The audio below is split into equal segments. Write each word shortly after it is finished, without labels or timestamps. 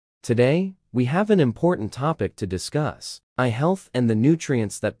Today, we have an important topic to discuss: eye health and the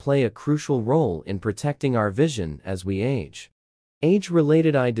nutrients that play a crucial role in protecting our vision as we age.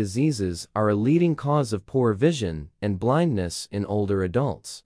 Age-related eye diseases are a leading cause of poor vision and blindness in older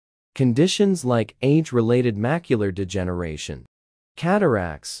adults. Conditions like age-related macular degeneration,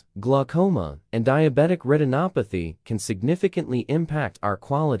 cataracts, glaucoma, and diabetic retinopathy can significantly impact our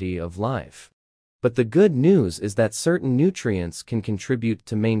quality of life. But the good news is that certain nutrients can contribute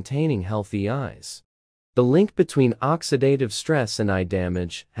to maintaining healthy eyes. The link between oxidative stress and eye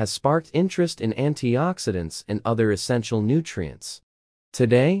damage has sparked interest in antioxidants and other essential nutrients.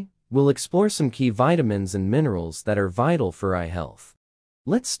 Today, we'll explore some key vitamins and minerals that are vital for eye health.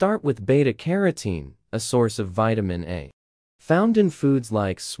 Let's start with beta-carotene, a source of vitamin A. Found in foods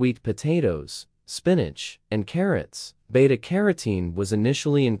like sweet potatoes, spinach, and carrots, beta-carotene was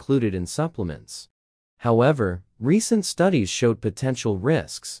initially included in supplements. However, recent studies showed potential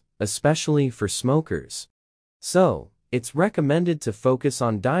risks, especially for smokers. So, it's recommended to focus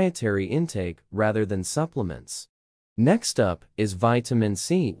on dietary intake rather than supplements. Next up is vitamin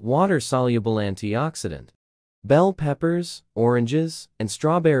C, water-soluble antioxidant. Bell peppers, oranges, and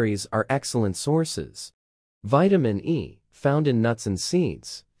strawberries are excellent sources. Vitamin E, found in nuts and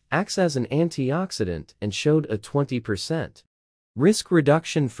seeds, acts as an antioxidant and showed a 20% risk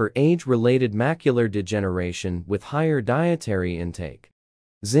reduction for age-related macular degeneration with higher dietary intake.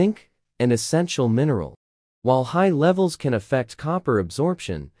 Zinc, an essential mineral. While high levels can affect copper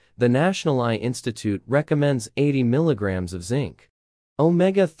absorption, the National Eye Institute recommends 80 milligrams of zinc.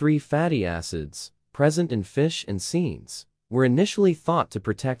 Omega-3 fatty acids, present in fish and seeds, were initially thought to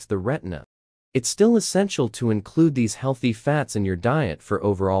protect the retina. It's still essential to include these healthy fats in your diet for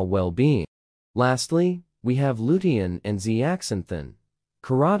overall well-being. Lastly, we have lutein and zeaxanthin,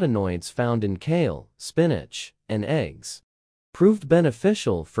 carotenoids found in kale, spinach, and eggs, proved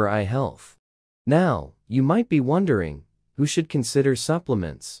beneficial for eye health. Now, you might be wondering, who should consider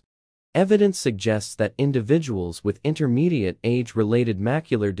supplements? Evidence suggests that individuals with intermediate age-related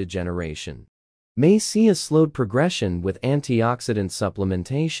macular degeneration may see a slowed progression with antioxidant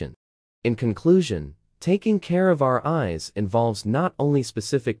supplementation. In conclusion, taking care of our eyes involves not only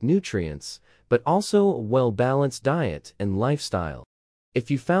specific nutrients, but also a well-balanced diet and lifestyle.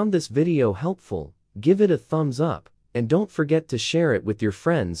 If you found this video helpful, give it a thumbs up, and don't forget to share it with your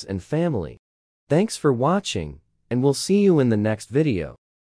friends and family. Thanks for watching, and we'll see you in the next video.